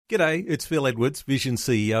G'day, it's Phil Edwards, Vision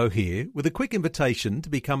CEO here, with a quick invitation to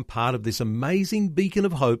become part of this amazing beacon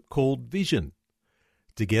of hope called Vision.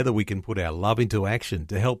 Together we can put our love into action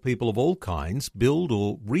to help people of all kinds build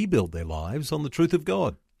or rebuild their lives on the truth of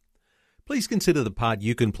God. Please consider the part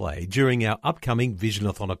you can play during our upcoming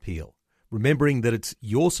Visionathon appeal, remembering that it's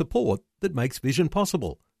your support that makes Vision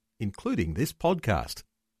possible, including this podcast.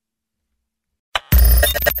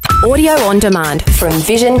 Audio on demand from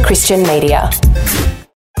Vision Christian Media.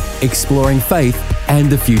 Exploring faith and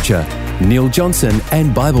the future. Neil Johnson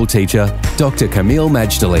and Bible teacher Dr. Kameel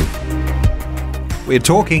Majdali. We're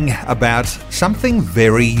talking about something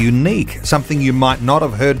very unique, something you might not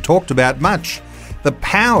have heard talked about much, the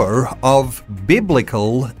power of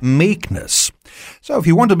biblical meekness. So if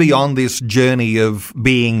you want to be on this journey of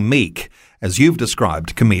being meek, as you've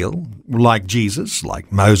described, Kameel, like Jesus,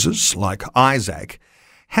 like Moses, like Isaac,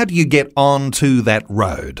 how do you get onto that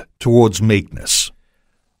road towards meekness?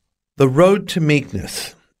 The road to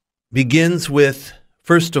meekness begins with,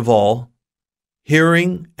 first of all,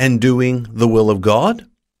 hearing and doing the will of God,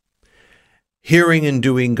 hearing and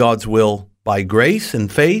doing God's will by grace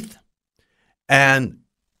and faith, and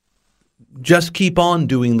just keep on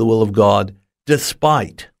doing the will of God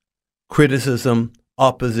despite criticism,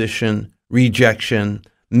 opposition, rejection,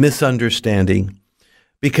 misunderstanding,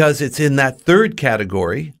 because it's in that third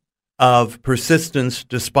category of persistence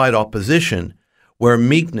despite opposition where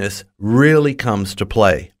meekness really comes to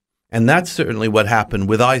play. And that's certainly what happened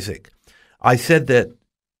with Isaac. I said that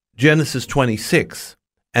Genesis 26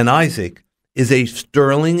 and Isaac is a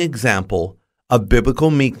sterling example of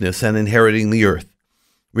biblical meekness and inheriting the earth.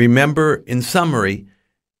 Remember, in summary,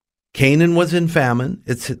 Canaan was in famine.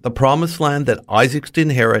 It's the promised land that Isaac's to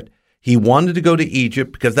inherit. He wanted to go to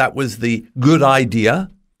Egypt because that was the good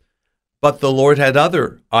idea. But the Lord had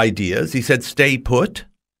other ideas. He said, stay put,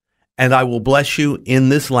 and I will bless you in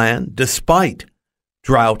this land despite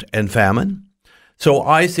drought and famine. So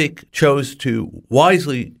Isaac chose to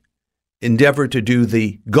wisely endeavor to do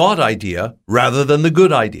the God idea rather than the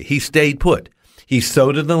good idea. He stayed put. He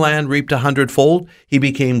sowed in the land, reaped 100-fold. He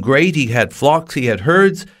became great. He had flocks. He had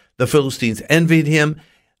herds. The Philistines envied him.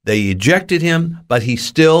 They ejected him, but he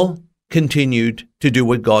still continued to do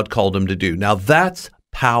what God called him to do. Now that's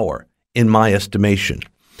power in my estimation.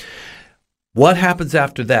 What happens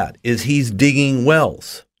after that is he's digging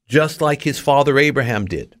wells, just like his father Abraham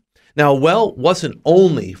did. Now, a well wasn't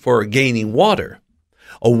only for gaining water.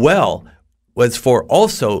 A well was for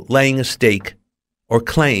also laying a stake or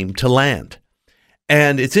claim to land.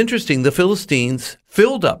 And it's interesting, the Philistines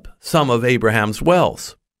filled up some of Abraham's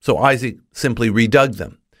wells. So Isaac simply redug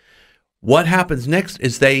them. What happens next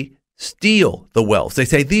is they steal the wells. They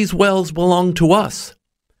say, these wells belong to us.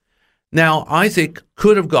 Now, Isaac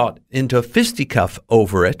could have got into a fisticuff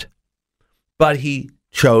over it, but he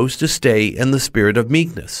chose to stay in the spirit of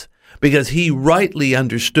meekness because he rightly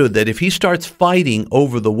understood that if he starts fighting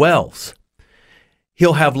over the wells,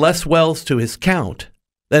 he'll have less wells to his count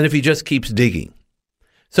than if he just keeps digging.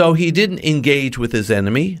 So he didn't engage with his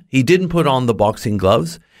enemy. He didn't put on the boxing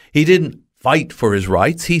gloves. He didn't fight for his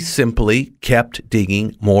rights. He simply kept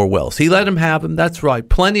digging more wells. He let him have them. That's right.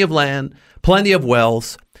 Plenty of land, plenty of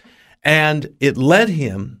wells. And it led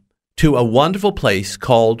him to a wonderful place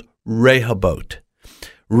called Rehoboth.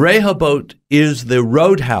 Rehoboth is the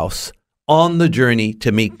roadhouse on the journey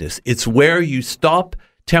to meekness. It's where you stop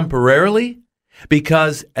temporarily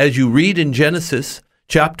because as you read in Genesis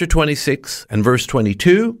chapter 26 and verse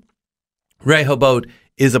 22, Rehoboth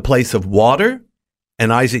is a place of water,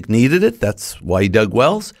 and Isaac needed it. That's why he dug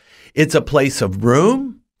wells. It's a place of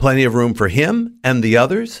room, plenty of room for him and the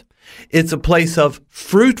others. It's a place of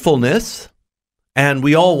fruitfulness, and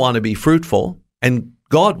we all want to be fruitful, and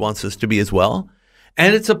God wants us to be as well.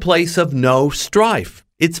 And it's a place of no strife.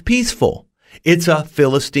 It's peaceful. It's a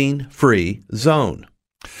Philistine-free zone.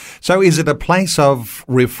 So is it a place of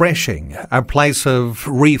refreshing, a place of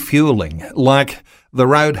refueling, like the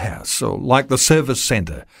roadhouse or like the service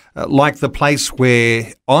centre, like the place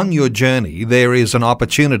where on your journey there is an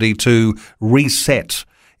opportunity to reset?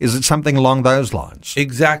 Is it something along those lines?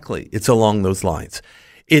 Exactly. It's along those lines.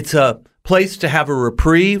 It's a place to have a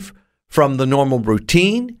reprieve from the normal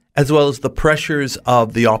routine as well as the pressures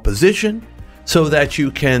of the opposition so that you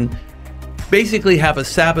can basically have a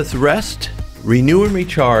Sabbath rest, renew and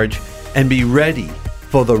recharge, and be ready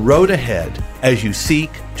for the road ahead as you seek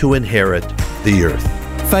to inherit the earth.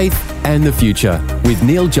 Faith and the Future with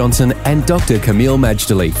Neil Johnson and Dr. Kameel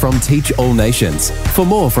Majdali from Teach All Nations. For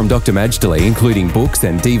more from Dr. Majdali, including books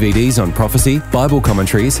and DVDs on prophecy, Bible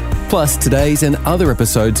commentaries, plus today's and other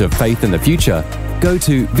episodes of Faith and the Future, go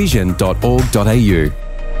to vision.org.au.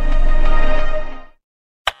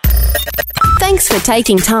 Thanks for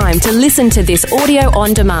taking time to listen to this audio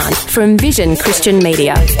on demand from Vision Christian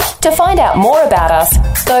Media. To find out more about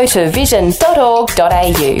us, go to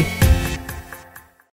vision.org.au.